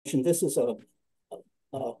this is a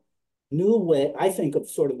new way, I think of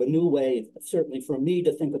sort of a new way, certainly for me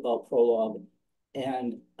to think about Prolog.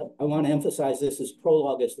 And I want to emphasize this as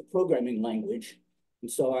Prolog as the programming language.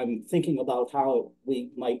 And so I'm thinking about how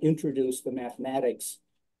we might introduce the mathematics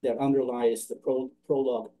that underlies the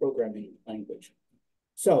Prolog programming language.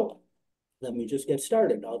 So let me just get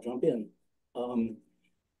started. I'll jump in.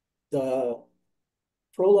 The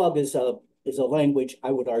Prolog is a language,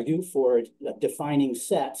 I would argue, for defining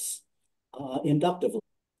sets inductively,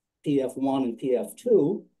 PF1 and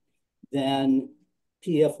PF2. Then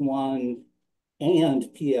PF1 and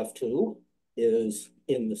PF2 is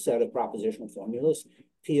in the set of propositional formulas.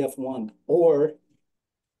 PF1 or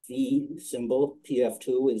the symbol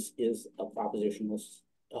PF2 is a propositional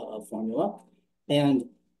formula. And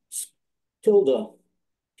tilde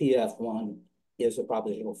PF1 is a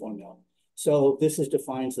propositional formula. So this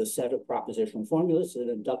defines the set of propositional formulas, an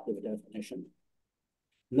inductive definition.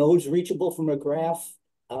 Nodes reachable from a graph,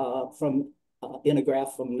 in a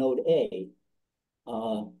graph from node A.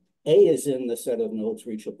 A is in the set of nodes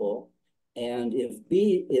reachable. And if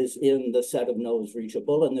B is in the set of nodes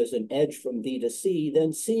reachable and there's an edge from B to C,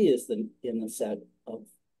 then C is in the set of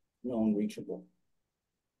known reachable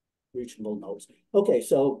nodes. Okay,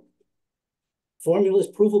 so formulas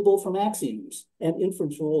provable from axioms, and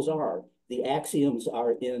inference rules are. The axioms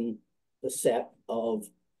are in the set of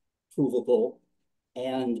provable,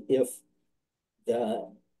 and if the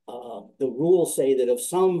rules say that if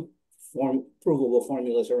some provable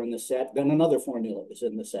formulas are in the set, then another formula is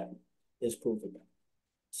in the set, is provable.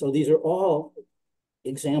 So these are all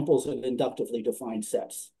examples of inductively defined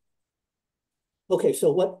sets. Okay,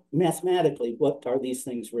 so mathematically, what are these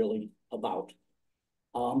things really about?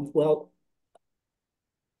 Well,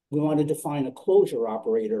 we want to define a closure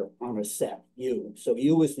operator on a set, U. So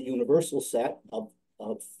U is the universal set of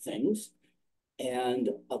things. And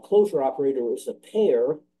a closure operator is a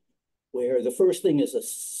pair where the first thing is a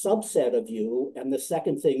subset of U and the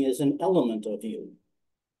second thing is an element of U.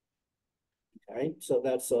 Okay, so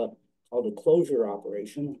that's called a closure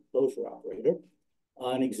operation, closure operator.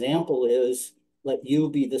 An example is let U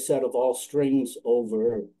be the set of all strings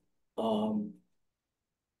over, let's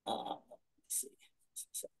see.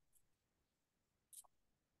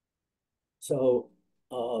 So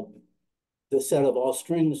the set of all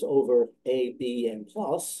strings over A, B, and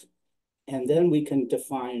plus, and then we can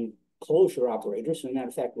define closure operators. As a matter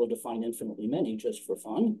of fact, we'll define infinitely many just for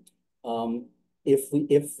fun. If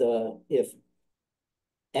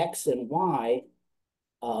X and Y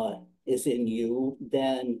is in U,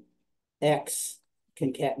 then X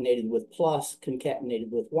concatenated with plus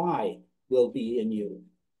concatenated with Y will be in U.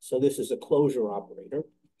 So this is a closure operator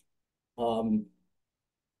on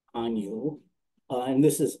U. And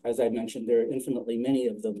this is, as I mentioned, there are infinitely many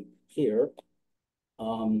of them here.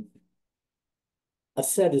 A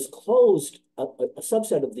set is closed, a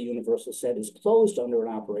subset of the universal set is closed under an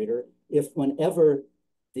operator if whenever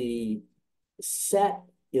the set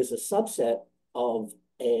is a subset of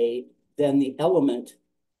A, then the element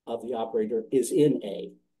of the operator is in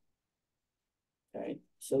A. Okay,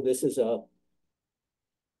 so this is a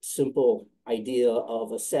simple idea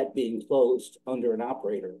of a set being closed under an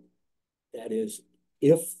operator. That is,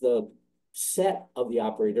 if the set of the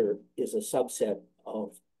operator is a subset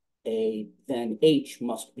of A, then H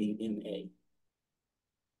must be in A.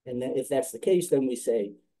 And then if that's the case, then we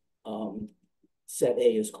say set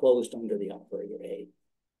A is closed under the operator A.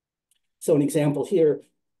 So an example here,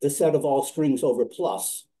 the set of all strings over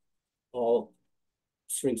plus, all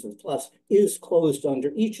strings with plus, is closed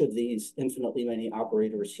under each of these infinitely many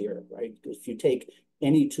operators here, right? If you take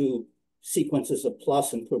any two sequences of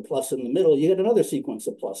plus and put plus in the middle, you get another sequence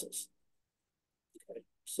of pluses. Okay,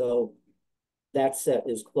 so that set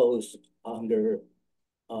is closed under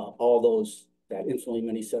all those, that infinitely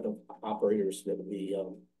many set of operators that we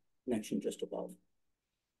mentioned just above.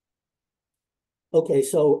 Okay,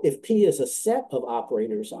 so if P is a set of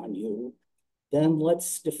operators on U, then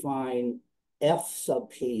let's define F sub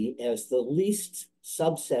P as the least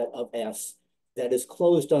subset of S that is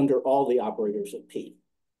closed under all the operators of P.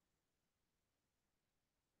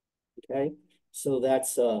 Okay, so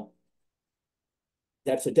that's a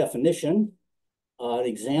definition. An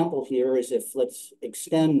example here is if let's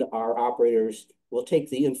extend our operators, we'll take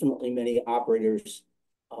the infinitely many operators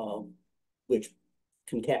which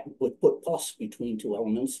would put plus between two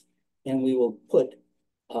elements, and we will put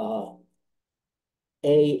A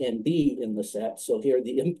and B in the set. So here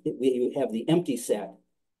we have the empty set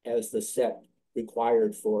as the set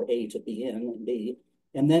required for A to be in and B,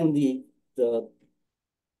 and then the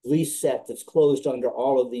least set that's closed under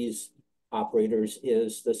all of these operators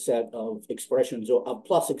is the set of expressions of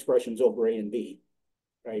plus expressions over A and B,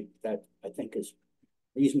 right? That I think is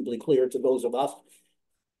reasonably clear to those of us.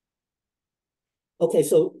 Okay,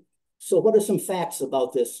 so what are some facts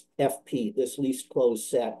about this FP, this least closed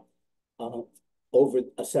set over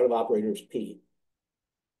a set of operators P?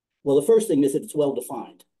 Well, the first thing is that it's well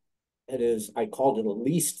defined. That is, I called it a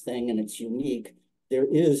least thing and it's unique. There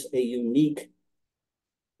is a unique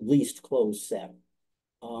least closed set.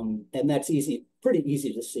 And that's pretty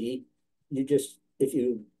easy to see. You just, if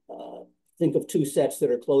you think of two sets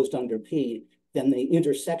that are closed under P, then the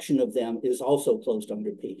intersection of them is also closed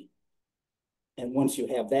under P. And once you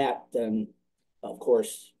have that, then of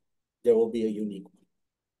course, there will be a unique one,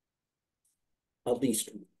 a least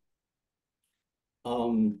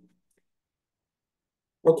one.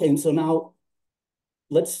 Okay, and so now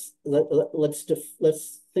let's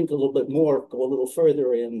think a little bit more, go a little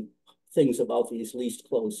further in things about these least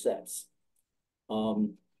closed sets.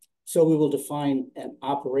 So we will define an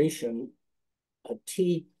operation, a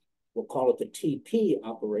T, we'll call it the TP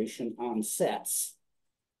operation on sets.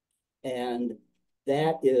 And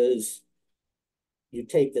that is, you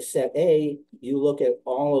take the set A, you look at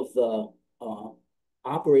all of the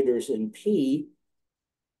operators in P,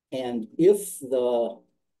 and if the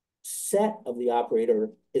set of the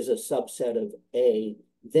operator is a subset of A,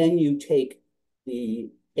 then you take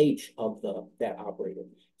the H of that operator.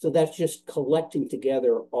 So that's just collecting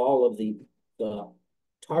together all of the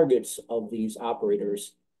targets of these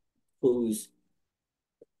operators whose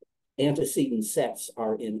antecedent sets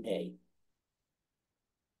are in A.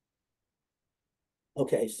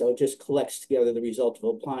 Okay, so it just collects together the result of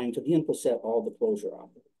applying to the input set all the closure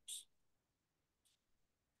operators.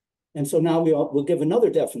 And so now we'll give another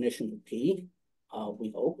definition of P.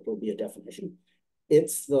 We hope it'll be a definition.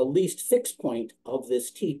 It's the least fixed point of this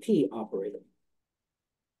TP operator.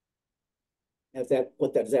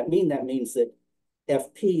 What does that mean? That means that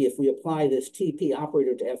FP, if we apply this TP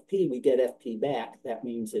operator to FP, we get FP back. That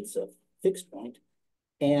means it's a fixed point.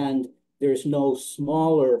 And there's no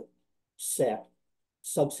smaller subset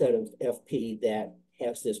of FP that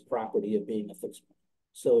has this property of being a fixed point.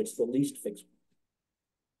 So it's the least fixed point.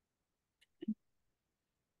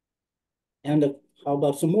 And how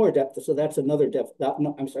about some more depth? So that's another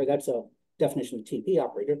that's a definition of TP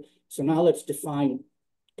operator. So now let's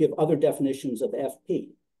give other definitions of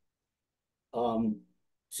FP.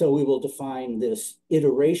 So we will define this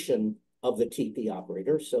iteration of the TP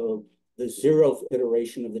operator. So the 0th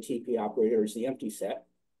iteration of the TP operator is the empty set.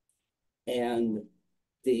 And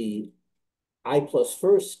the I plus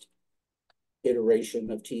first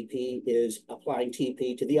iteration of TP is applying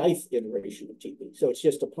TP to the ith iteration of TP. So it's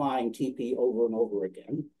just applying TP over and over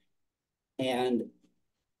again. And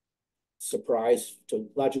surprise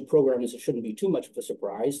to logic programmers, it shouldn't be too much of a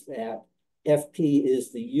surprise that FP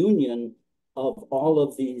is the union of all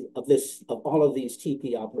of these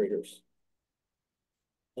TP operators,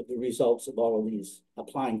 of the results of all of these,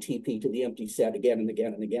 applying TP to the empty set again and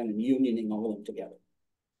again and again, and unioning all of them together.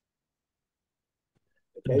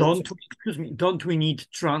 Okay, don't we need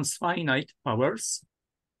transfinite powers?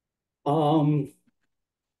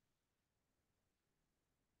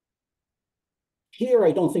 Here,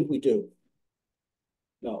 I don't think we do.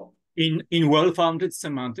 No. In well-founded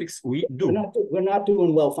semantics, we do. We're not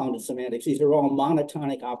doing well-founded semantics. These are all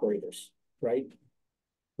monotonic operators, right?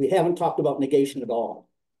 We haven't talked about negation at all.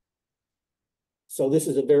 So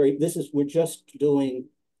we're just doing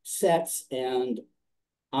sets and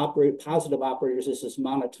positive operators. This is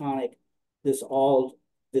monotonic.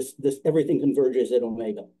 Everything converges at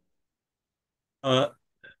omega.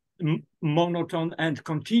 Monotone and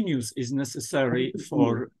continuous is necessary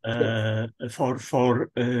for the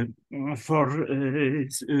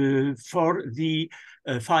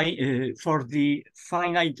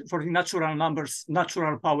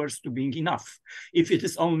natural powers to being enough. If it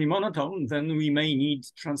is only monotone, then we may need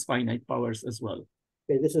transfinite powers as well.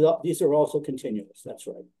 Okay, these are also continuous. That's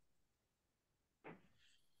right.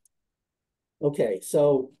 Okay,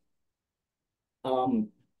 so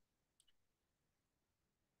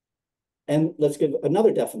and let's give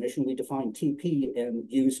another definition. We defined TP and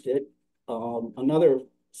used it. Another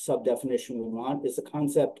sub-definition we want is the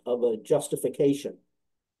concept of a justification.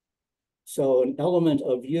 So an element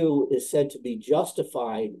of U is said to be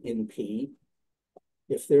justified in P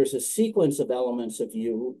if there's a sequence of elements of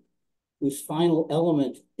U whose final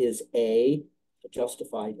element is A,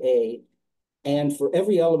 justified A, and for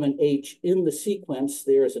every element H in the sequence,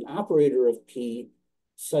 there is an operator of P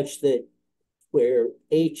such that where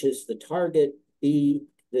H is the target, B,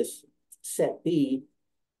 this set B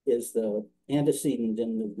is the antecedent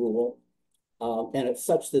in the rule. And it's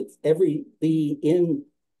such that every B in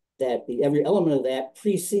that B, every element of that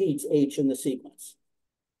precedes H in the sequence.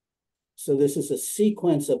 So this is a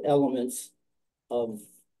sequence of elements of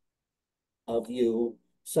U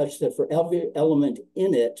such that for every element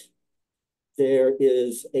in it, there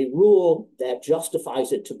is a rule that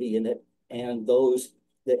justifies it to be in it, and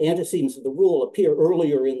the antecedents of the rule appear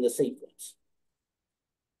earlier in the sequence.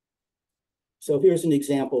 So here's an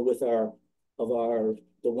example with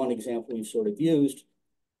the one example we've sort of used.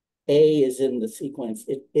 A is in the sequence.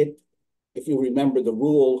 If you remember the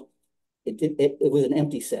rule, it was an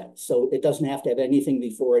empty set, so it doesn't have to have anything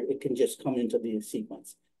before it. It can just come into the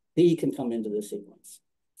sequence. B can come into the sequence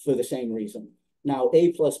for the same reason. Now,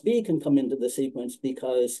 A plus B can come into the sequence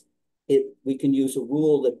because we can use a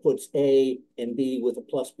rule that puts A and B with a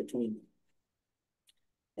plus between them.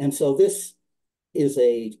 And so this is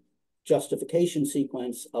a justification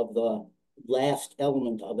sequence of the last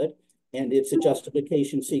element of it. And it's a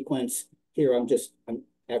justification sequence here. I've just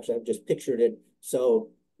pictured it. So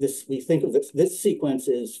we think of this sequence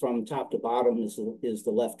is from top to bottom is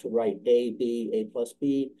the left to right, A, B, A plus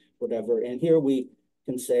B, whatever. And here we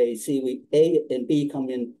can say, see, A and B come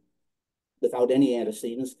in without any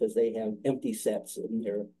antecedents because they have empty sets in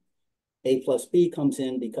there. A plus B comes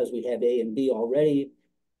in because we have A and B already.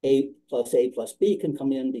 A plus B can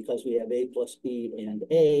come in because we have A plus B and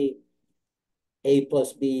A. A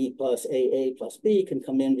plus B plus AA plus B can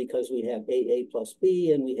come in because we have AA plus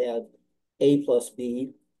B and we have A plus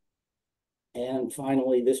B. And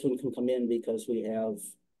finally, this one can come in because we have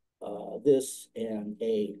this and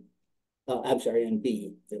and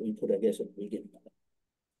B that we put, I guess, at the beginning of it.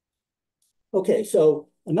 Okay, so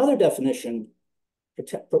another definition,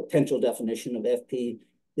 potential definition of FP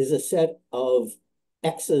is a set of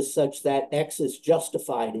X's such that X is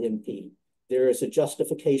justified in P. There is a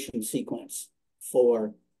justification sequence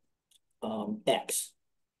for X.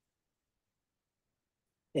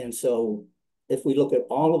 And so if we look at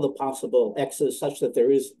all of the possible X's such that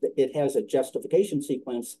it has a justification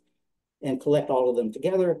sequence and collect all of them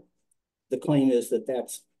together, the claim is that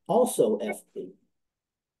that's also FP.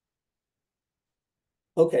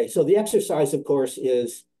 Okay, so the exercise, of course,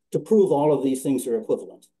 is to prove all of these things are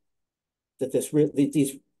equivalent. That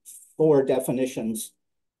these four definitions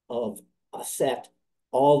of a set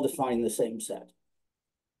all define the same set.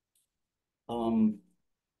 And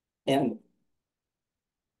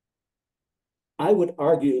I would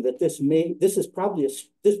argue that this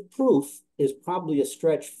proof is probably a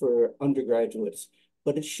stretch for undergraduates,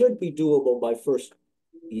 but it should be doable by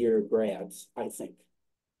first-year grads, I think,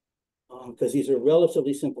 because these are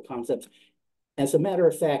relatively simple concepts. As a matter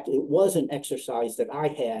of fact, it was an exercise that I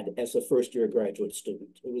had as a first-year graduate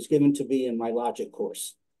student. It was given to me in my logic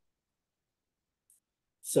course.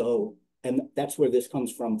 So, and that's where this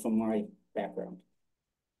comes from my background.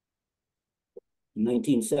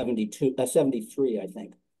 73, I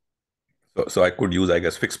think. So I could use, I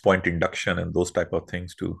guess, fixed point induction and those type of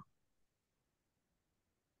things too.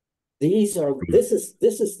 This is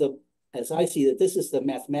the, as I see it, this is the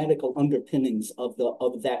mathematical underpinnings of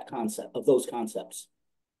that concept, of those concepts.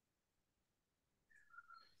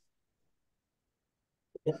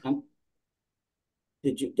 I'm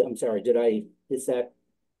sorry, is that?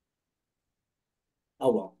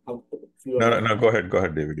 Oh, well. No, go ahead,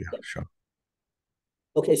 David. Yeah, sure.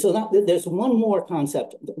 Okay, so now there's one more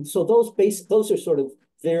concept. So those are sort of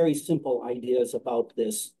very simple ideas about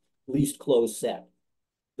this least closed set.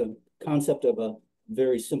 The concept of a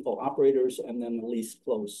very simple operators and then the least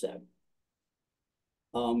closed set.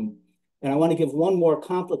 And I want to give one more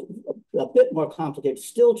a bit more complicated,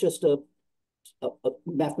 still just a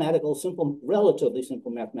mathematical, relatively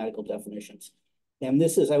simple mathematical definitions. And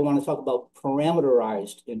this is, I want to talk about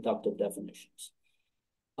parameterized inductive definitions.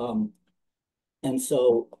 And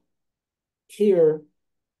so here,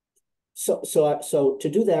 so to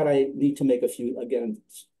do that, I need to make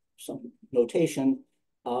some notation.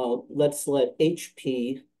 Let's let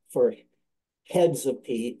HP for heads of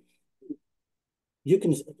P.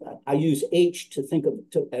 I use H to think of,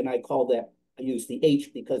 and I use the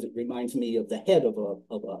H because it reminds me of the head of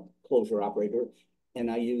a closure operator. And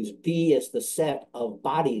I use B as the set of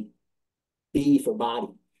body, B for body.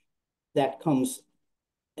 That comes,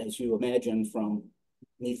 as you imagine, from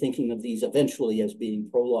me thinking of these eventually as being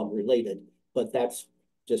Prolog related, but that's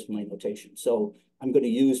just my notation. So I'm going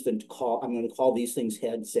to call these things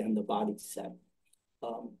heads and the body set.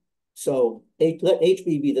 So let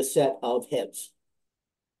HB be the set of heads.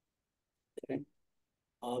 Okay,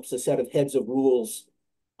 it's a set of heads of rules,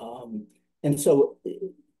 and so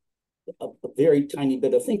a very tiny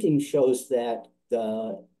bit of thinking shows that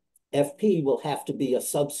the FP will have to be a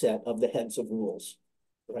subset of the heads of rules,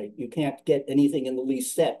 right? You can't get anything in the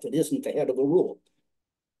least set that isn't the head of a rule.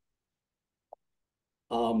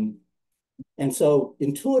 And so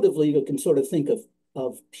intuitively, you can sort of think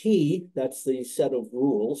of P, that's the set of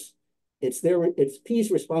rules. It's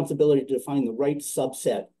P's responsibility to define the right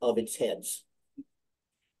subset of its heads.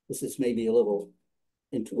 This is maybe a little,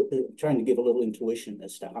 trying to give a little intuition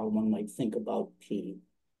as to how one might think about P.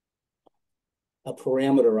 A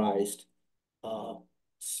parameterized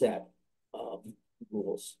set of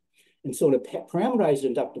rules. And so in a parameterized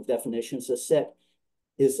inductive definition, a set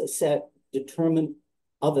determined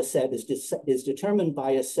of a set is determined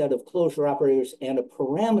by a set of closure operators and a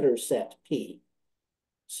parameter set P.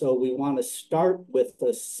 So we want to start with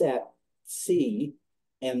the set C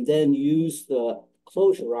and then use the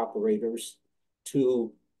closure operators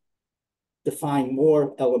to define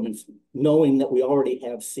more elements, knowing that we already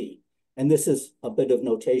have C. And this is a bit of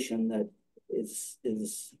notation that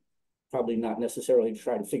is probably not necessarily to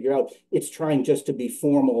try to figure out. It's trying just to be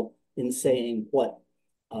formal in saying what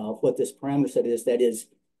this parameter set is. That is,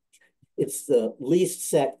 it's the least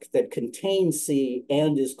set that contains C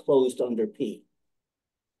and is closed under P.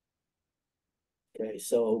 Okay,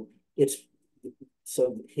 so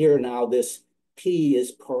here now this P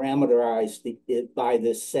is parameterized by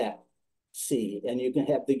this set C, and you can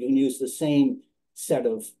use the same set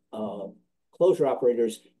of closure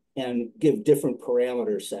operators and give different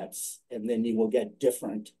parameter sets, and then you will get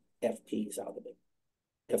different FPs out of it,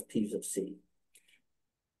 FPs of C.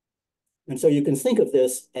 And so you can think of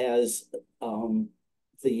this as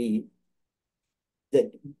you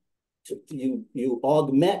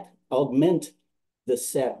augment the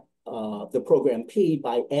set, the program P,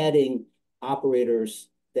 by adding operators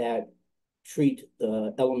that treat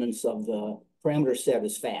the elements of the parameter set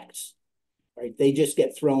as facts, right? They just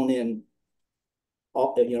get thrown in,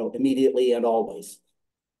 immediately and always.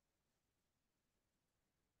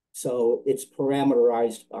 So it's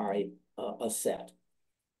parameterized by a set.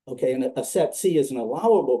 Okay, and a set C is an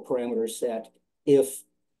allowable parameter set if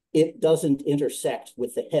it doesn't intersect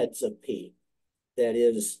with the heads of P. That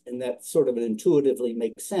is, and that sort of intuitively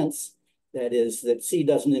makes sense, that is that C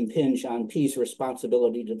doesn't impinge on P's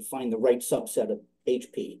responsibility to define the right subset of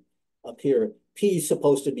HP. Up here, P is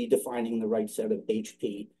supposed to be defining the right set of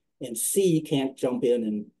HP, and C can't jump in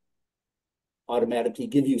and automatically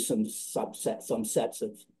give you some subsets, some sets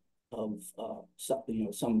of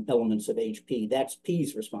some elements of HP. That's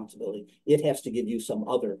P's responsibility. It has to give you some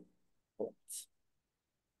other elements.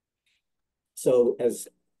 So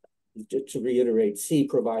to reiterate, C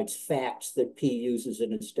provides facts that P uses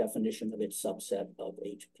in its definition of its subset of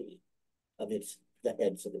HP, of the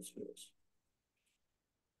heads of its rules.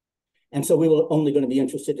 And so we were only going to be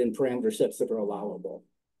interested in parameter sets that are allowable.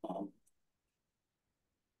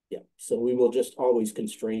 So we will just always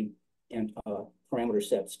constrain and parameter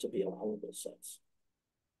sets to be allowable sets.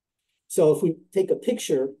 So if we take a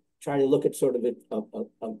picture, try to look at sort of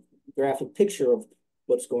a graphic picture of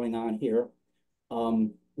what's going on here.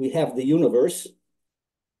 We have the universe,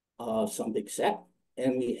 some big set,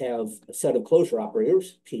 and we have a set of closure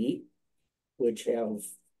operators, P, which have,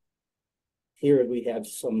 here we have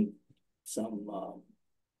some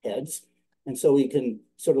heads. And so we can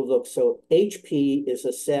sort of look, so HP is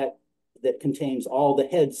a set that contains all the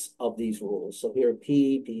heads of these rules. So here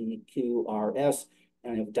P, P, Q, R, S,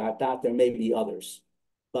 and I have dot, dot, there may be others,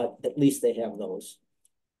 but at least they have those.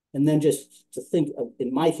 And then just to think of,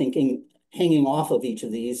 in my thinking, hanging off of each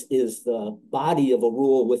of these is the body of a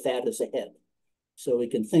rule with that as a head. So we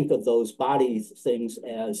can think of those body things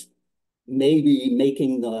as maybe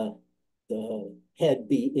making the head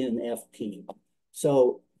be in FP.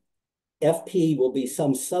 So FP will be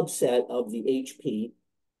some subset of the HP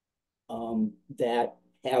that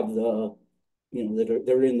have the,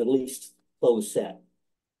 they're in the least closed set.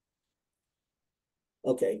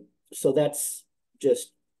 Okay, so that's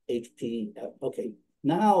just HP. Okay,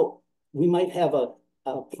 now we might have a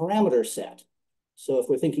parameter set. So if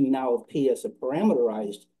we're thinking now of P as a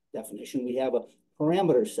parameterized definition, we have a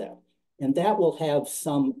parameter set, and that will have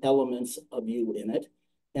some elements of U in it.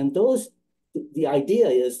 And the idea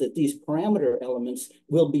is that these parameter elements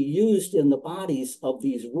will be used in the bodies of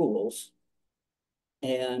these rules.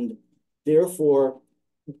 And therefore,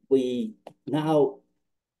 the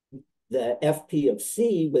FP of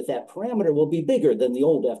C with that parameter will be bigger than the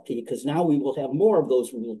old FP, because now we will have more of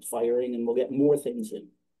those rules firing and we'll get more things in.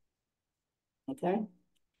 Okay?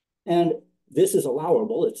 And this is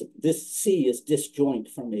allowable. This C is disjoint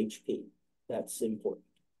from HP. That's important.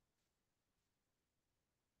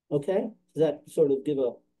 Okay? Does that sort of give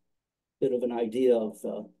a bit of an idea of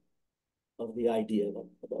the idea of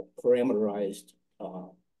a parameterized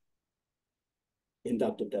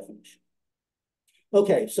inductive definition.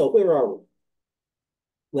 Okay, so where are we?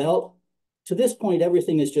 Well, to this point,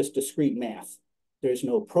 everything is just discrete math. There's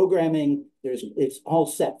no programming. It's all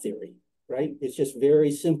set theory, right? It's just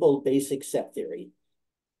very simple, basic set theory.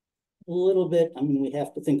 A little bit, I mean, we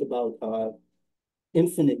have to think about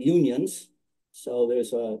infinite unions. So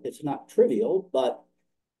it's not trivial, but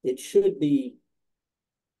it should be,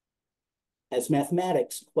 as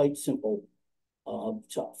mathematics, quite simple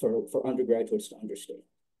for undergraduates to understand.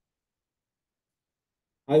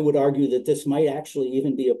 I would argue that this might actually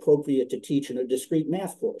even be appropriate to teach in a discrete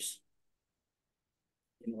math course.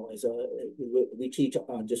 You know, we teach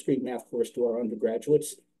a discrete math course to our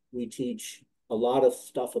undergraduates. We teach a lot of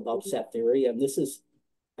stuff about set theory, and this is,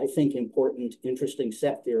 I think, important, interesting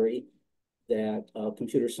set theory that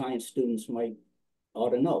computer science students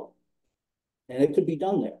ought to know. And it could be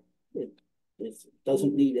done there. It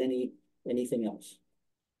doesn't need anything else.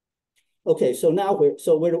 Okay, so now what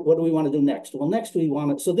do we want to do next? Well, next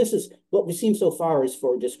so this is what we've seen so far is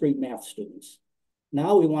for discrete math students.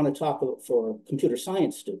 Now we want to talk for computer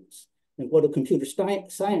science students. And what do computer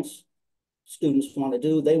science students want to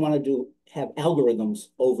do? They want to have algorithms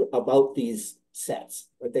about these sets,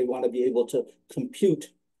 but they want to be able to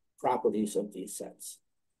compute properties of these sets.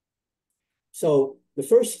 So the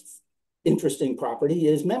first interesting property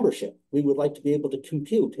is membership. We would like to be able to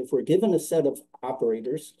compute if we're given a set of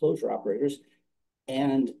operators, closure operators,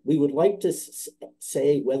 and we would like to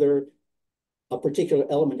say whether a particular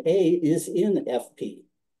element A is in FP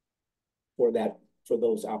for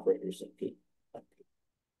those operators in P.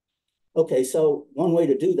 Okay, so one way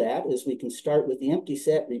to do that is we can start with the empty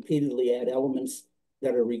set, repeatedly add elements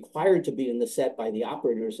that are required to be in the set by the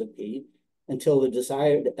operators of P until the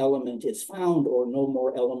desired element is found or no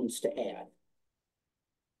more elements to add.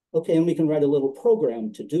 Okay, and we can write a little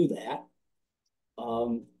program to do that.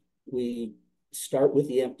 We start with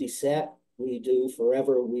the empty set. We do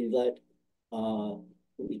forever, we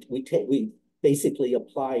basically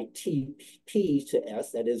apply TP to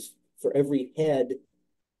S, that is for every head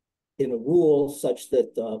in a rule such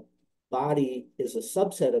that the body is a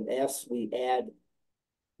subset of S, we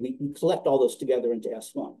collect all those together into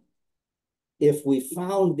S1. If we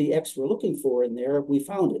found the X we're looking for in there, we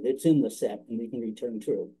found it, it's in the set and we can return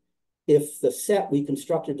true. If the set we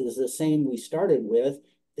constructed is the same we started with,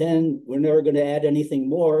 then we're never going to add anything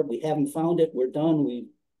more. We haven't found it, we're done. We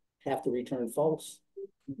have to return false,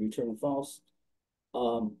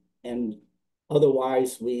 and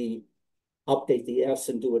otherwise we update the S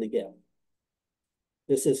and do it again.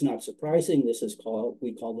 This is not surprising.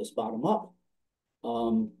 We call this bottom up.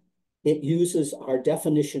 It uses our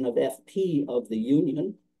definition of FP of the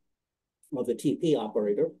union of the TP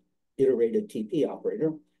operator, iterated TP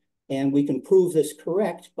operator, and we can prove this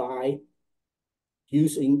correct by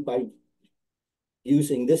using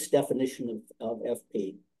this definition of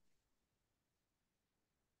FP.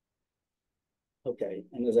 Okay,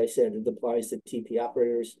 and as I said, it applies to TP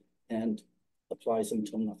operators and applies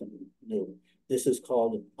until nothing new. This is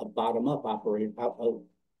called a bottom-up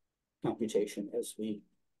computation, as we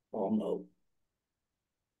all know.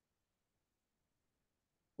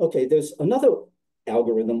 Okay, there's another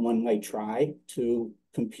algorithm one might try to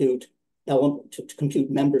compute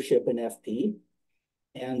membership in FP,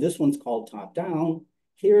 and this one's called top-down.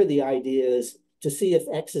 Here, the idea is to see if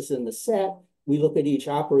X is in the set. We look at each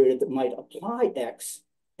operator that might apply X,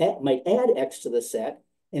 might add X to the set,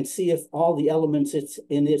 and see if all the elements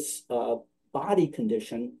in its body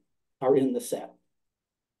condition are in the set.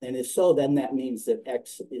 And if so, then that means that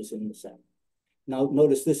X is in the set. Now,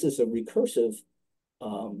 notice this is a recursive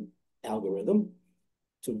algorithm.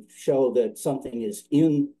 To show that something is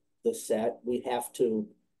in the set, we have to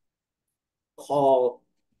call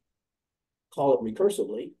it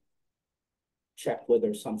recursively, check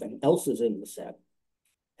whether something else is in the set.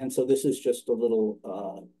 And so this is just a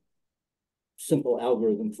little simple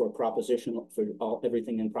algorithm for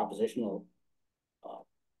everything in propositional,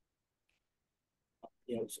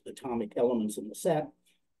 atomic elements in the set.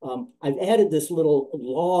 I've added this little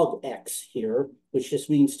log X here, which just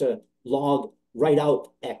means to write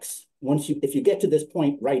out X. If you get to this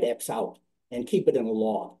point, write X out and keep it in a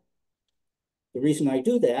log. The reason I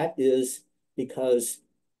do that is because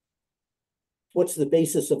what's the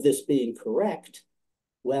basis of this being correct?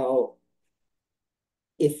 Well,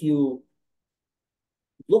 if you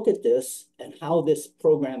look at this and how this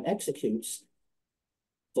program executes,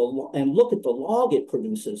 and look at the log it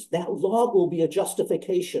produces, that log will be a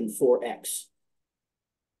justification for X.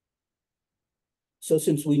 So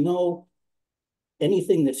since we know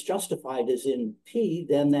anything that's justified is in P,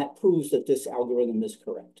 then that proves that this algorithm is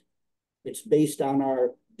correct. It's based on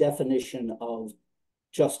our definition of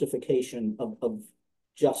justification of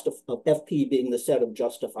FP being the set of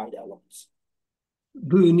justified elements.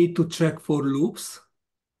 Do you need to check for loops?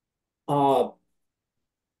 Prolog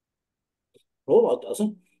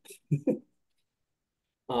doesn't.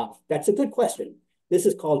 That's a good question. This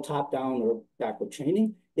is called top-down or backward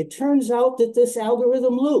chaining. It turns out that this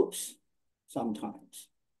algorithm loops sometimes,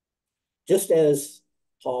 just as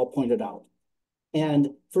Paul pointed out.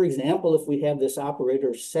 And for example, if we have this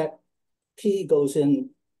operator set P goes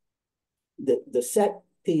in, the set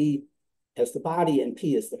P as the body and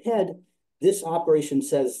P as the head, this operation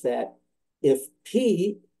says that if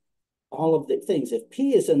P, all of the things, if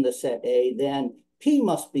P is in the set A, then P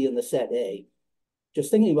must be in the set A. Just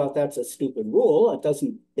thinking about that's a stupid rule.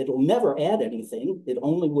 It'll never add anything. It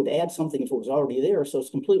only would add something if it was already there, so it's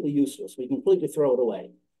completely useless. We completely throw it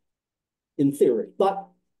away, in theory. But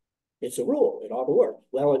it's a rule. It ought to work.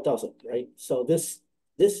 Well, it doesn't, right? So this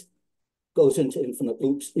goes into infinite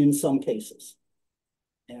loops in some cases.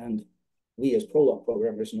 And we as Prolog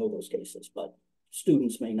programmers know those cases, but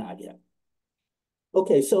students may not yet.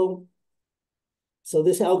 Okay, so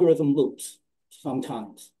this algorithm loops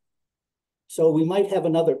sometimes. So we might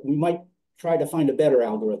try to find a better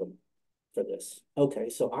algorithm for this. Okay,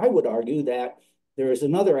 so I would argue that there is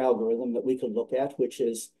another algorithm that we could look at, which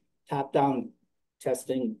is top-down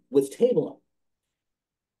testing with tabling.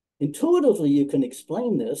 Intuitively, you can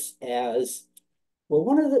explain this as,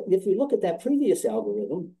 well, if you look at that previous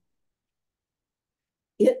algorithm,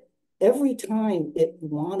 every time it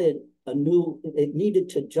needed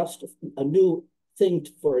to justify a new thing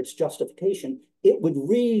for its justification, it would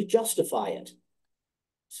re-justify it.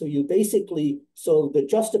 So the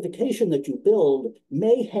justification that you build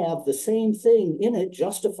may have the same thing in it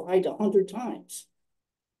justified 100 times.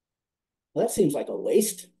 Well, that seems like a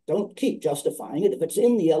waste. Don't keep justifying it. If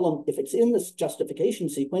it's in this justification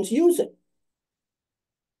sequence, use it.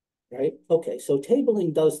 Right? Okay, so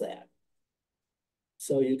tabling does that.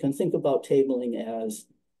 So you can think about tabling as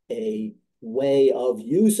a way of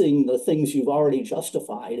using the things you've already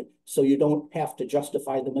justified so you don't have to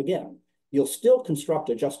justify them again. You'll still construct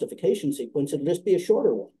a justification sequence. It'll just be a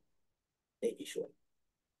shorter one, maybe short.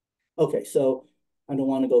 Okay, so I don't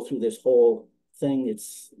want to go through this whole thing.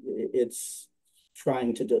 It's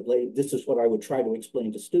trying to delay. This is what I would try to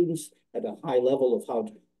explain to students at a high level of how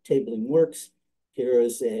tabling works. Here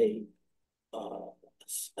is a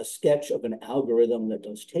sketch of an algorithm that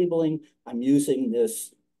does tabling. I'm using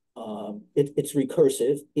this. It's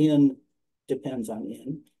recursive. In depends on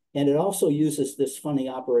in. And it also uses this funny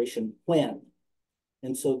operation when.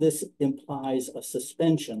 And so this implies a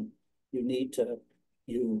suspension.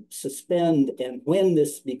 You suspend, and when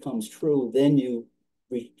this becomes true, then you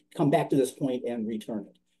come back to this point and return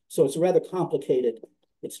it. So it's rather complicated.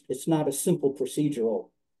 It's not a simple procedural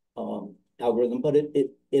algorithm, but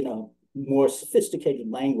it in a more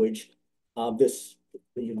sophisticated language, this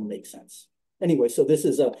makes sense. Anyway, so this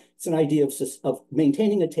is it's an idea of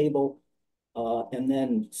maintaining a table and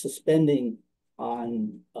then suspending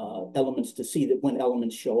on elements to see that when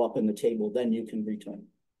elements show up in the table, then you can return.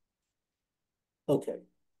 Okay,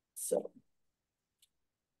 so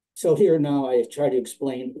here now I try to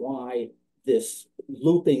explain why this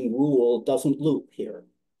looping rule doesn't loop here.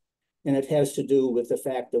 And it has to do with the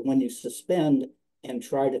fact that when you suspend and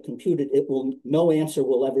try to compute it, no answer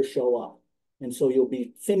will ever show up. And so you'll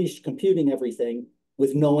be finished computing everything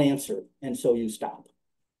with no answer, and so you stop.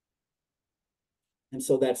 And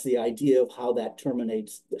so that's the idea of how that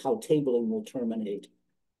terminates, how tabling will terminate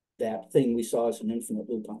that thing we saw as an infinite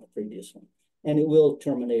loop on the previous one. And it will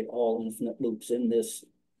terminate all infinite loops in this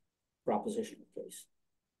propositional case.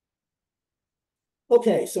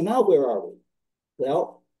 Okay, so now where are we?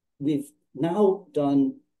 Well, we've now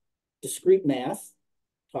done discrete math,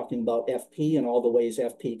 talking about FP and all the ways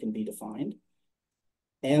FP can be defined.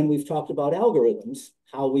 And we've talked about algorithms,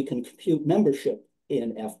 how we can compute membership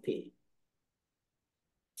in FP.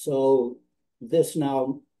 So this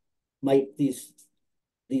now these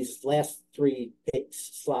last three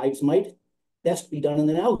slides might best be done in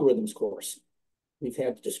an algorithms course. We've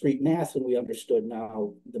had discrete math, and we understood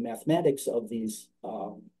now the mathematics of these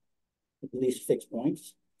least fixed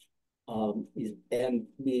points. And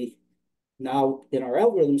we now, in our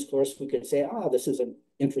algorithms course, we could say, this is an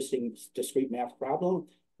interesting discrete math problem.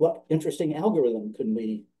 What interesting algorithm can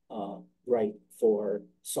we write for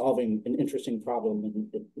solving an interesting problem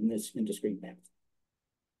in discrete math?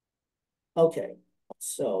 Okay,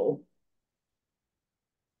 so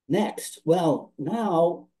next, well,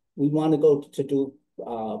 now we want to go to do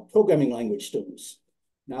programming language students.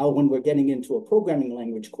 Now, when we're getting into a programming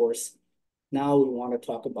language course, now we want to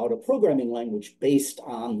talk about a programming language based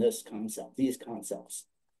on this concept, these concepts.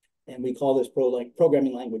 And we call this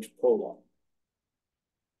programming language Prolog.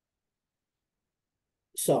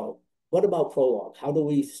 So what about Prolog? How do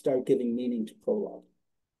we start giving meaning to Prolog?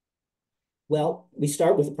 Well, we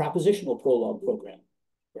start with a propositional Prolog program,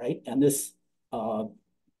 right? And this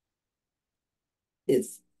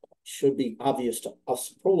should be obvious to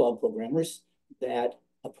us Prolog programmers that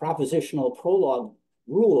a propositional Prolog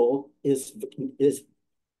rule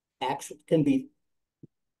can be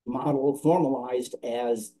modeled, formalized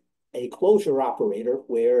as a closure operator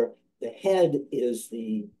where the head is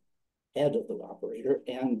the head of the operator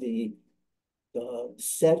and the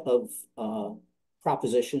set of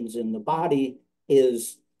propositions in the body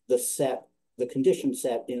is the condition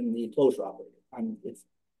set in the closure operator. It's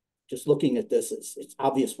just looking at this, it's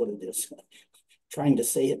obvious what it is. Trying to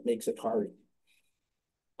say it makes it hard.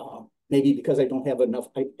 Maybe because I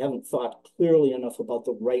haven't thought clearly enough about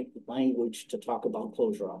the right language to talk about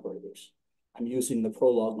closure operators. I'm using the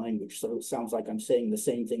Prolog language, so it sounds like I'm saying the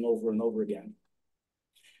same thing over and over again.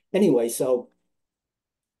 Anyway, so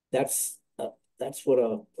that's what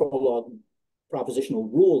a Prolog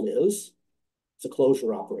propositional rule is. It's a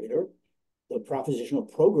closure operator. The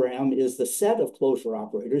propositional program is the set of closure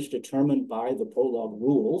operators determined by the Prolog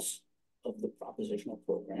rules of the propositional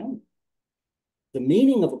program. The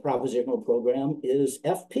meaning of a propositional program is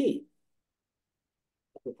FP.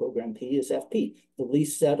 The program P is FP, the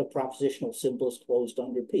least set of propositional symbols closed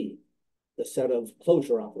under P, the set of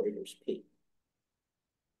closure operators P.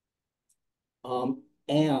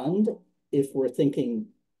 And if we're thinking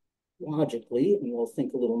logically, and we'll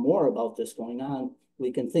think a little more about this going on,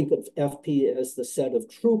 we can think of FP as the set of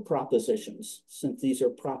true propositions. Since these are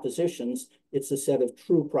propositions, it's a set of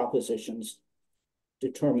true propositions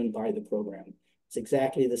determined by the program. It's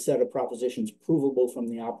exactly the set of propositions provable from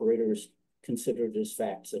the operators considered as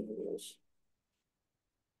facts and rules.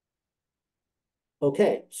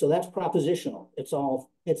 Okay, so that's propositional.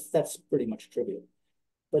 That's pretty much trivial.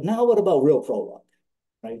 But now what about real Prolog,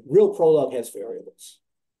 right? Real Prolog has variables,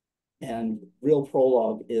 and real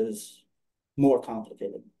Prolog is more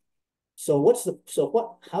complicated. So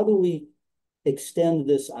how do we extend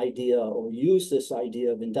this idea or use this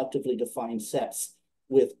idea of inductively defined sets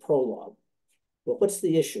with Prolog? Well, what's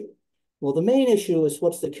the issue? Well, the main issue is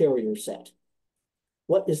what's the carrier set?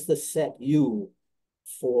 What is the set U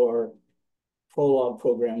for Prolog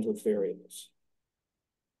programs with variables?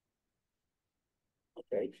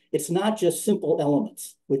 Okay, it's not just simple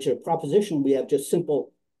elements, which are proposition. We have just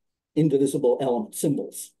simple indivisible element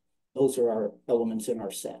symbols. Those are our elements in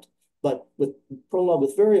our set. But with Prolog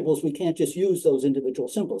with variables, we can't just use those individual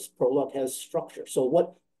symbols. Prolog has structure. So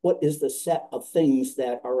what is the set of things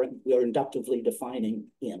that we are inductively defining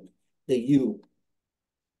in the U,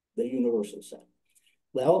 the universal set?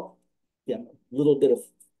 Well, yeah, a little bit of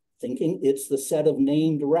thinking. It's the set of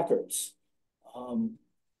named records,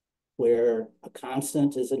 where a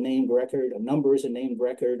constant is a named record, a number is a named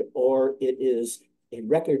record, or it is a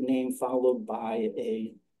record name followed by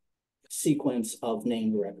a sequence of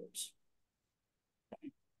named records.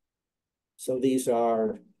 Okay. So these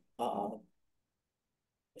are a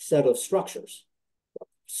set of structures,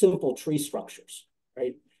 simple tree structures,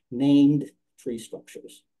 right? Named tree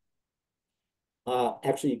structures.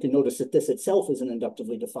 Actually, you can notice that this itself is an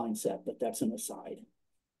inductively defined set, but that's an aside.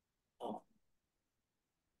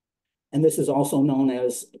 And this is also known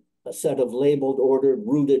as a set of labeled, ordered,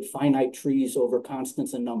 rooted, finite trees over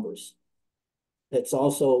constants and numbers. It's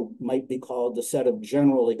also might be called the set of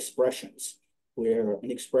general expressions, where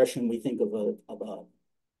an expression we think of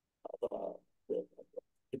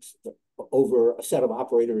it's over a set of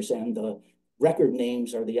operators, and the record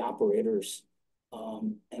names are the operators.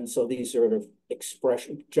 And so these are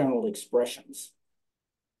general expressions.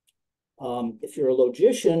 If you're a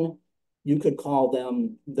logician, you could call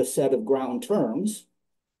them the set of ground terms,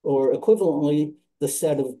 or equivalently, the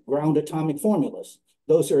set of ground atomic formulas.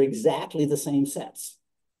 Those are exactly the same sets,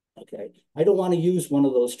 okay? I don't want to use one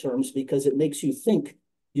of those terms because it makes you think,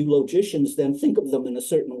 you logicians then think of them in a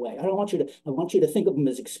certain way. I want you to think of them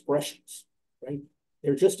as expressions, right?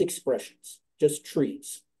 They're just expressions, just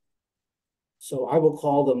trees. So I will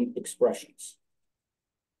call them expressions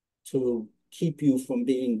to keep you from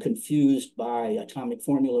being confused by atomic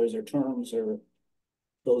formulas or terms or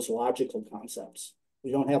those logical concepts.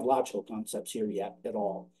 We don't have logical concepts here yet at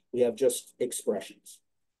all. We have just expressions.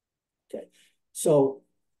 Okay, so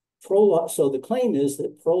Prolog. So the claim is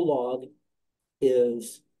that Prolog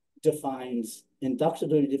defines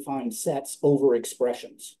inductively defined sets over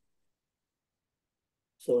expressions.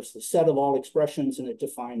 So it's the set of all expressions, and it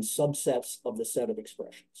defines subsets of the set of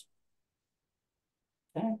expressions.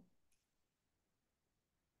 Okay.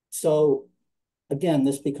 So again,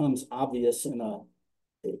 this becomes obvious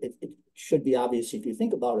it should be obvious if you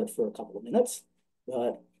think about it for a couple of minutes.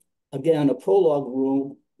 But again, a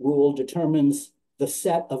Prolog rule determines the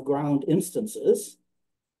set of ground instances,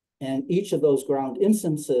 and each of those ground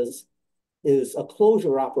instances is a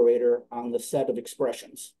closure operator on the set of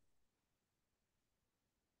expressions.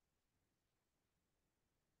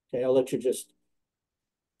 Okay, I'll let you just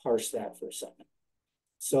parse that for a second.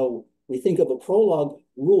 So we think of a Prolog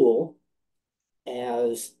rule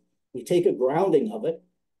as we take a grounding of it,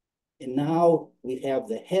 and now we have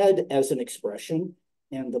the head as an expression,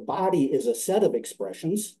 and the body is a set of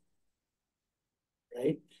expressions,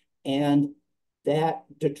 right? And that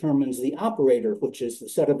determines the operator, which is the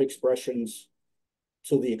set of expressions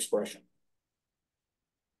to the expression.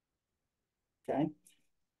 Okay,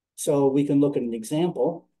 so we can look at an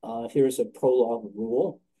example. Here's a Prolog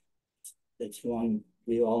rule. It's one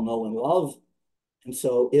we all know and love. And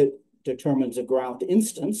so it determines a ground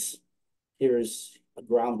instance. Here's a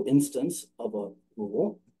ground instance of a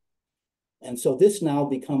rule. And so this now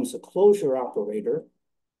becomes a closure operator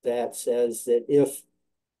that says that if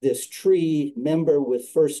this tree member with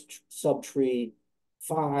first subtree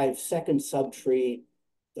 5, second subtree,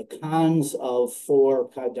 the cons of 4,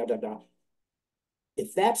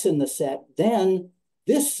 if that's in the set, then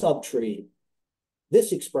this subtree,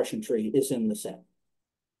 this expression tree is in the set.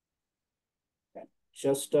 Okay.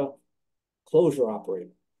 Just a closure operator.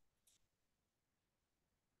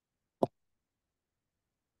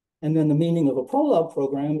 And then the meaning of a Prolog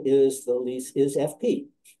program is FP.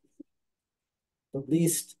 The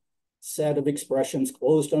least set of expressions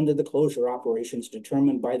closed under the closure operations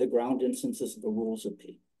determined by the ground instances of the rules of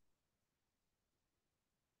P.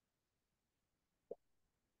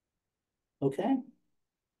 Okay.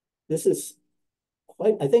 This is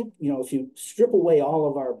quite, I think, if you strip away all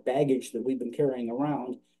of our baggage that we've been carrying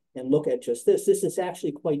around and look at just this is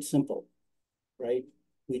actually quite simple, right?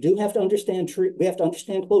 We do have to understand we have to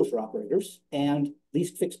understand closure operators and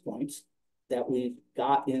least fixed points that we've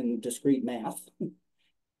got in discrete math.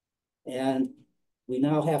 And we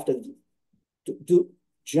now have to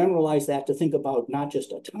generalize that to think about not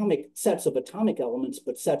just sets of atomic elements,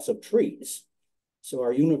 but sets of trees. So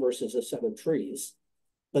our universe is a set of trees,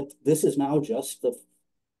 but this is now just the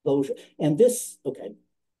closure. And this, okay.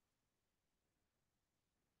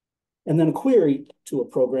 And then a query to a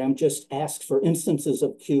program just asks for instances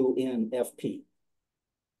of Q in FP.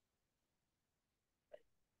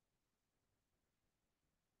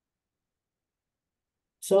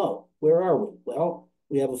 So where are we? Well,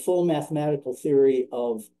 we have a full mathematical theory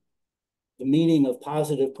of the meaning of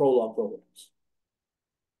positive Prolog programs.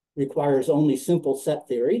 Requires only simple set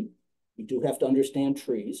theory. You do have to understand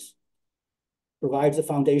trees. Provides a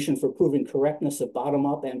foundation for proving correctness of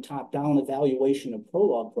bottom-up and top-down evaluation of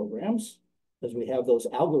Prolog programs, because we have those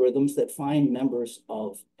algorithms that find members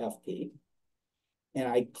of FP. And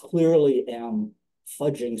I clearly am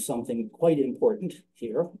fudging something quite important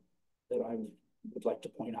here that I would like to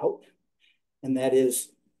point out, and that is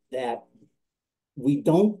that we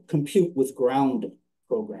don't compute with ground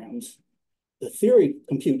programs. The theory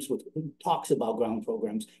talks about ground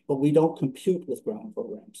programs, but we don't compute with ground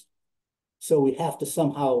programs. So we have to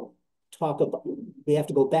somehow we have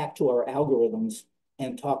to go back to our algorithms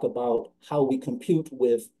and talk about how we compute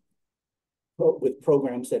with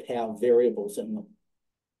programs that have variables in them.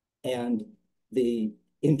 And the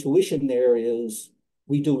intuition there is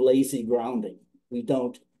we do lazy grounding. We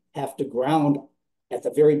don't have to ground at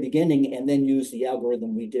the very beginning and then use the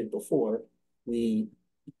algorithm we did before. We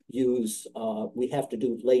have to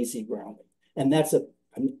do lazy grounding. And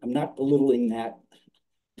I'm not belittling that,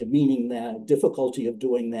 demeaning the difficulty of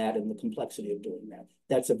doing that and the complexity of doing that.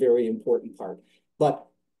 That's a very important part. But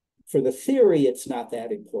for the theory, it's not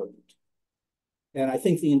that important. And I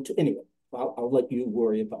think anyway, I'll let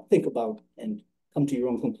you think about and come to your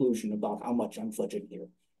own conclusion about how much I'm fudging here.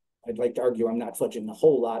 I'd like to argue I'm not fudging a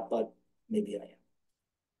whole lot, but maybe I am.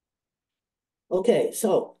 Okay,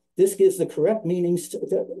 so this gives the correct meanings.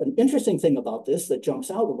 An interesting thing about this that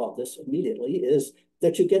jumps out about this immediately is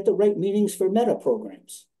that you get the right meanings for meta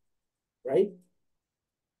programs, right?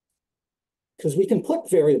 Because we can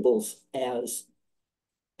put variables as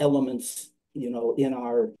elements, in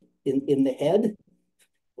the head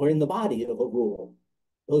or in the body of a rule.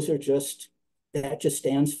 That just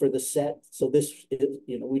stands for the set. So this is,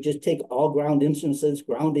 we just take all ground instances,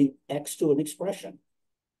 grounding X to an expression,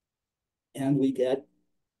 and we get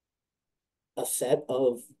a set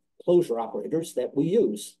of closure operators that we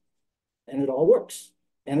use, and it all works.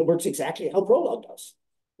 and it works exactly how Prolog does.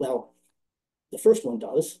 Well, the first one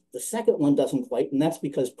does. The second one doesn't quite, and that's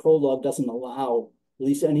because Prolog doesn't allow, at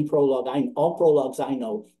least any Prolog, all Prologs I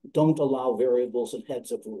know don't allow variables and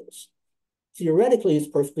heads of rules. Theoretically,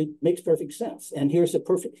 makes perfect sense. And here's a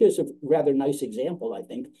rather nice example, I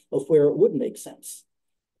think, of where it would make sense,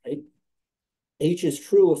 right? H is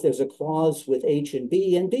true if there's a clause with H and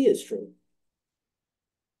B is true.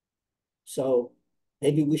 So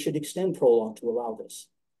maybe we should extend Prolog to allow this.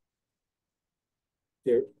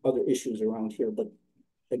 There are other issues around here, but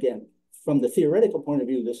again, from the theoretical point of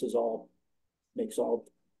view, this is makes all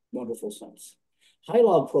wonderful sense.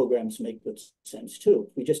 High-log programs make good sense too.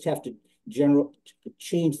 We just have to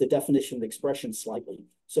change the definition of expression slightly.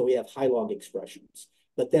 So we have high-log expressions,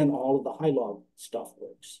 but then all of the high-log stuff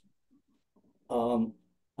works.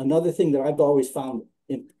 Another thing that I've always found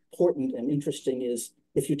important and interesting is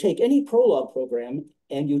if you take any Prolog program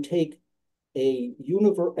and you take a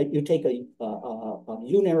unary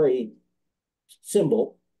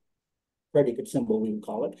symbol, predicate symbol we would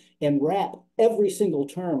call it, and wrap every single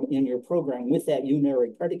term in your program with that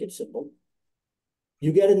unary predicate symbol,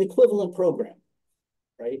 you get an equivalent program,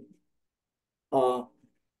 right? How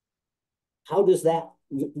does that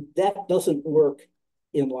doesn't work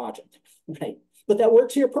in logic, right? But that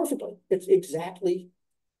works here perfectly. It's exactly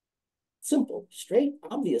simple, straight,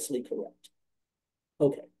 obviously correct.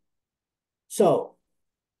 Okay. So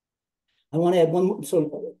I want to add one more.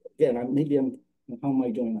 So again, how am I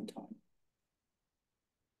doing on time?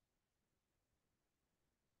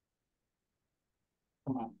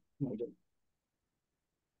 Come on, how am I doing?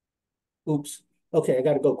 Oops. Okay, I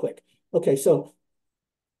got to go quick. Okay, so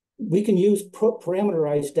we can use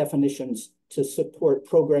parameterized definitions to support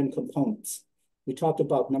program components. We talked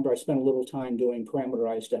about, remember, I spent a little time doing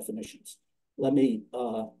parameterized definitions. Let me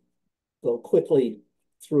go quickly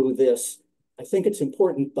through this. I think it's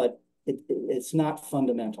important, but it's not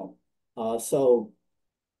fundamental. So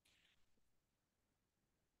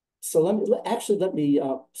the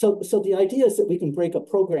idea is that we can break a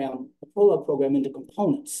Prolog program into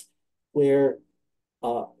components where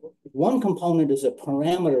one component is a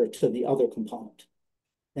parameter to the other component.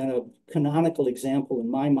 And a canonical example in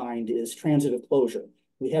my mind is transitive closure.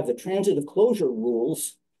 We have the transitive closure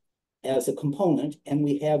rules as a component, and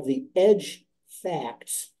we have the edge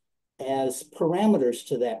facts as parameters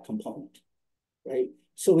to that component, right?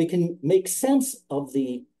 So we can make sense of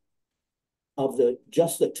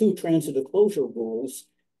just the two transitive closure rules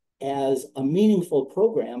as a meaningful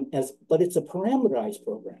program, but it's a parameterized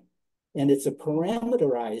program, and it's a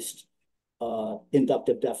parameterized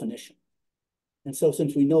inductive definition. And so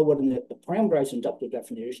since we know what a parameterized inductive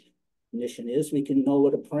definition is, we can know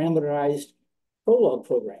what a parameterized Prolog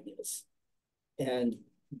program is. And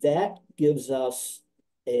that gives us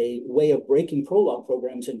a way of breaking Prolog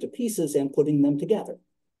programs into pieces and putting them together.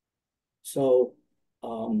 So,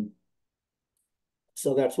 so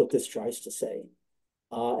that's what this tries to say.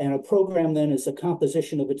 And a program then is a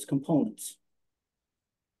composition of its components.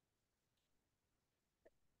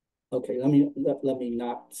 Okay, let me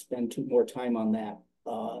not spend more time on that.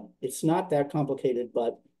 It's not that complicated,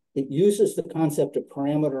 but it uses the concept of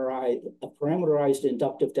parameterized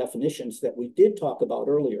inductive definitions that we did talk about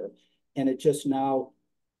earlier, and it just now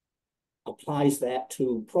applies that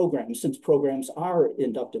to programs, since programs are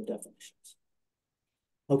inductive definitions.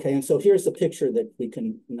 Okay, and so here's the picture that we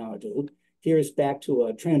can now do. Here's back to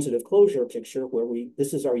a transitive closure picture where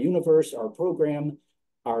this is our universe, our program,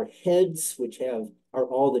 our heads, which are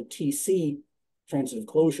all the TC transitive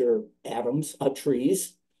closure atoms,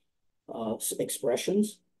 trees,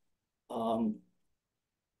 expressions. And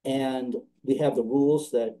we have the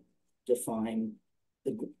rules that define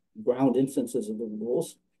the ground instances of the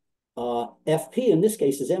rules. FP in this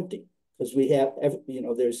case is empty because we have,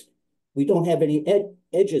 we don't have any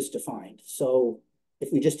edges defined. So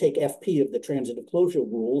if we just take FP of the transitive closure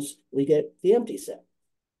rules, we get the empty set.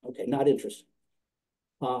 Okay, not interesting.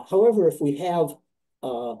 However, if we have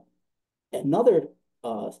another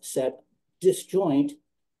set disjoint,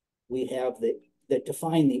 we have that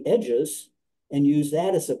define the edges and use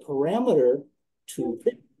that as a parameter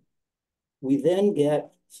we then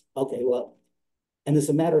get, okay, well, and as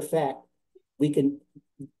a matter of fact,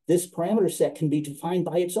 this parameter set can be defined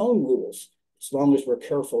by its own rules, as long as we're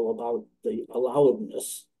careful about the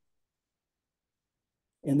allowedness.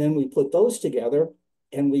 And then we put those together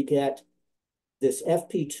and we get this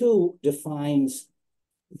FP2 defines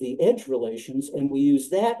the edge relations, and we use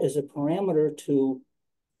that as a parameter to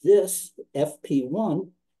this FP1.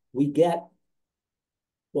 We get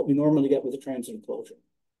what we normally get with a transitive closure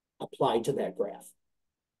applied to that graph.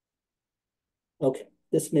 Okay,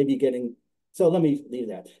 this may be getting So let me leave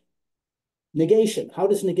that. Negation. How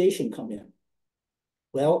does negation come in?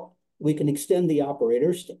 Well, we can extend the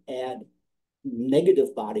operators to add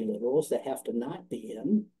negative body literals that have to not be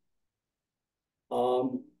in.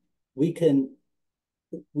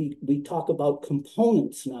 We talk about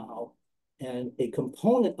components now, and a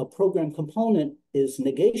program component is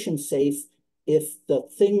negation safe if the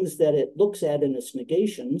things that it looks at in its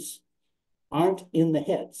negations aren't in the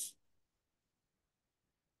heads.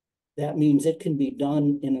 That means it can be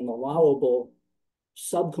done in an allowable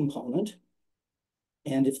subcomponent.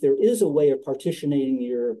 And if there is a way of partitioning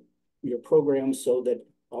your program so that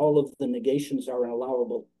all of the negations are in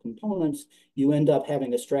allowable components, you end up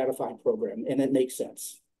having a stratified program, and it makes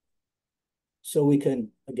sense. So we can,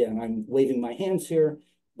 again, I'm waving my hands here,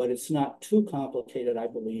 but it's not too complicated, I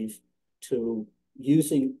believe, to use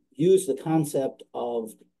the concept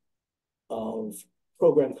of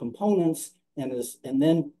program components and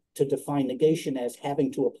then to define negation as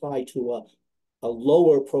having to apply to a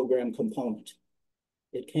lower program component.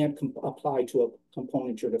 It can't apply to a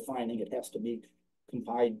component you're defining. It has to be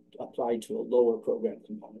applied to a lower program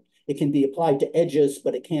component. It can be applied to edges,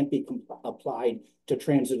 but it can't be applied to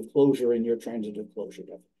transitive closure in your transitive closure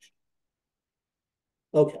definition.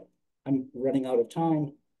 Okay, I'm running out of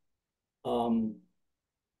time,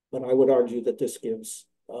 but I would argue that this gives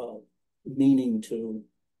meaning to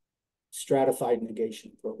stratified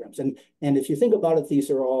negation programs. And if you think about it, these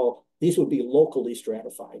would be locally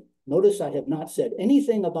stratified. Notice I have not said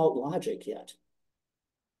anything about logic yet.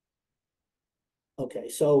 Okay,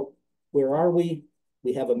 so where are we?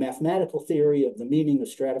 We have a mathematical theory of the meaning of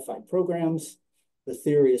stratified programs. The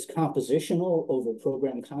theory is compositional over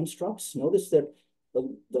program constructs. Notice that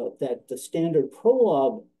the standard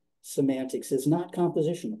Prolog semantics is not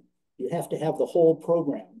compositional. You have to have the whole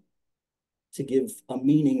program to give a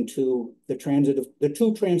meaning to the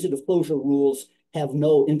two transitive closure rules have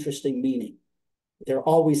no interesting meaning. They're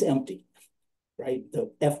always empty, right?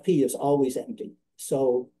 The FP is always empty.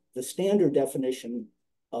 So the standard definition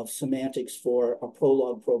of semantics for a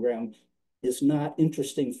Prolog program is not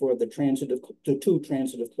interesting for the two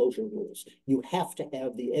transitive closure rules. You have to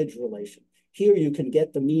have the edge relation. Here you can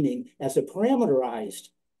get the meaning as a parameterized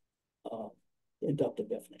inductive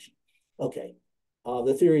definition. Okay,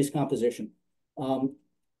 the theory is composition.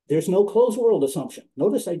 There's no closed world assumption.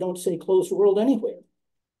 Notice I don't say closed world anywhere.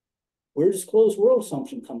 Where does closed world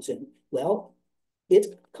assumption comes in? Well,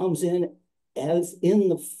 it comes in as in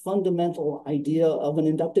the fundamental idea of an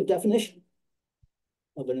inductive definition,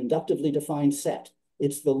 of an inductively defined set.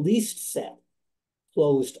 It's the least set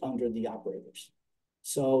closed under the operators.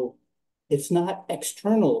 So it's not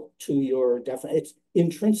external to your definition, it's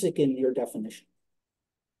intrinsic in your definition.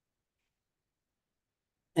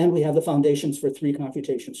 And we have the foundations for 3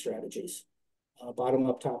 computation strategies. Bottom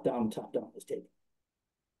up, top down is taken.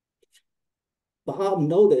 Bahab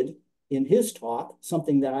noted in his talk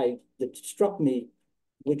something that struck me,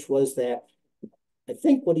 which was that I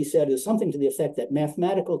think what he said is something to the effect that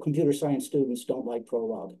mathematical computer science students don't like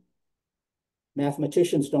Prolog.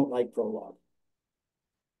 Mathematicians don't like Prolog.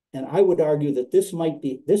 And I would argue that this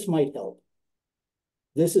might help.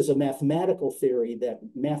 This is a mathematical theory that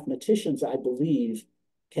mathematicians, I believe,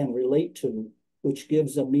 can relate to, which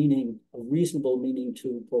gives a reasonable meaning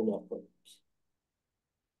to Prolog programs.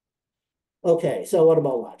 Okay, so what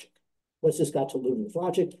about logic? What's this got to do with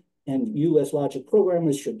logic? And you as logic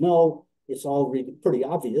programmers should know, it's all pretty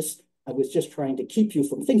obvious. I was just trying to keep you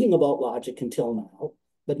from thinking about logic until now,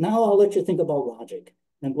 but now I'll let you think about logic.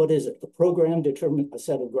 And what is it? The program determines a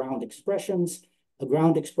set of ground expressions. A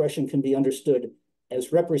ground expression can be understood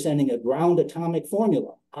as representing a ground atomic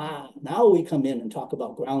formula. Now we come in and talk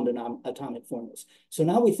about ground atomic formulas. So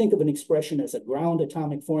now we think of an expression as a ground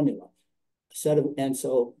atomic formula. And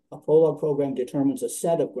so a Prolog program determines a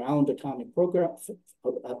set of ground atomic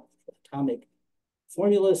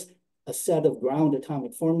formulas. A set of ground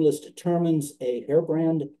atomic formulas determines a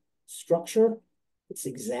Hairbrand structure. It's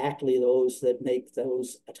exactly those that make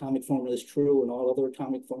those atomic formulas true and all other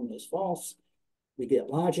atomic formulas false. We get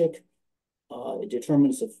logic. It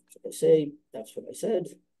determines if I say, that's what I said.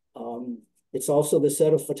 It's also the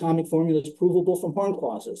set of atomic formulas provable from horn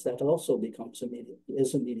clauses. That also becomes immediately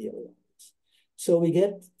obvious. So we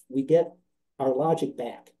get our logic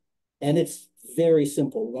back. And it's very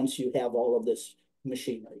simple once you have all of this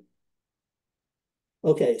machinery.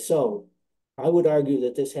 Okay, so I would argue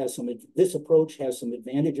that this approach has some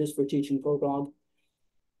advantages for teaching Prolog.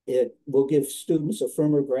 It will give students a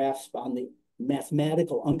firmer grasp on the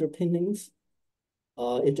mathematical underpinnings.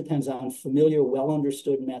 It depends on familiar,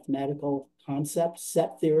 well-understood mathematical concepts,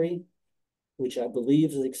 set theory, which I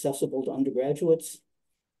believe is accessible to undergraduates.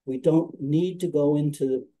 We don't need to go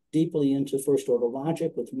deeply into first order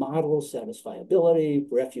logic with models, satisfiability,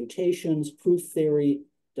 refutations, proof theory,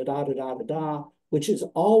 which is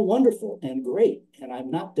all wonderful and great. And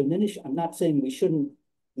I'm not saying we shouldn't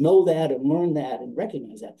know that and learn that and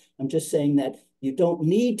recognize that. I'm just saying that you don't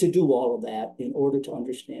need to do all of that in order to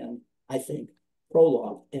understand, I think,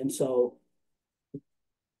 Prolog. And so,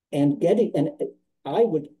 and I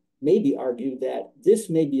would maybe argue that this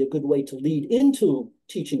may be a good way to lead into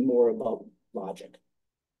teaching more about logic.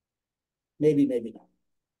 Maybe, maybe not.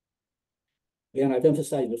 Again, I've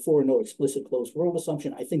emphasized before, no explicit closed world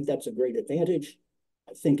assumption. I think that's a great advantage.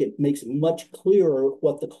 I think it makes it much clearer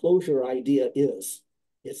what the closure idea is.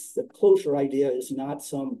 The closure idea is not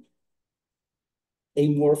some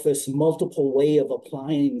amorphous multiple way of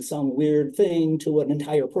applying some weird thing to an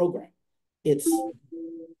entire program. It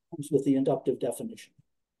comes with the inductive definition.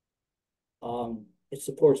 It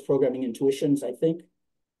supports programming intuitions, I think.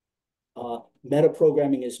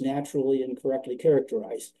 Metaprogramming is naturally and correctly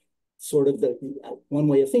characterized. Sort of one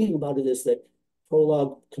way of thinking about it is that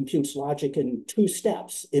Prolog computes logic in two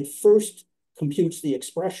steps. It first computes the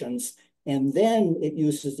expressions, and then it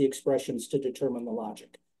uses the expressions to determine the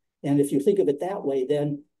logic. And if you think of it that way,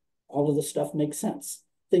 then all of the stuff makes sense.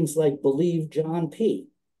 Things like believe John P.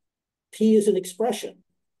 P is an expression.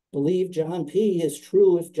 Believe John P is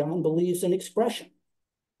true if John believes an expression,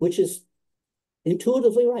 which is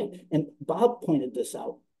intuitively right. And Bob pointed this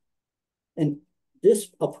out. And this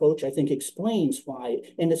approach, I think, explains why.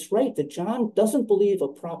 And it's right that John doesn't believe a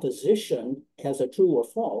proposition as a true or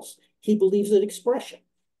false. He believes an expression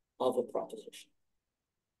of a proposition.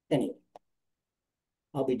 Anyway,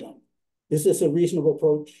 I'll be done. Is this a reasonable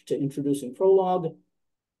approach to introducing Prolog?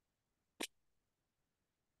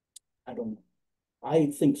 I don't know.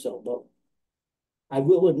 I think so, but I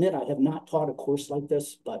will admit I have not taught a course like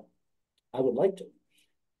this, but I would like to.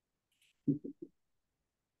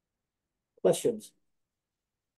 Questions?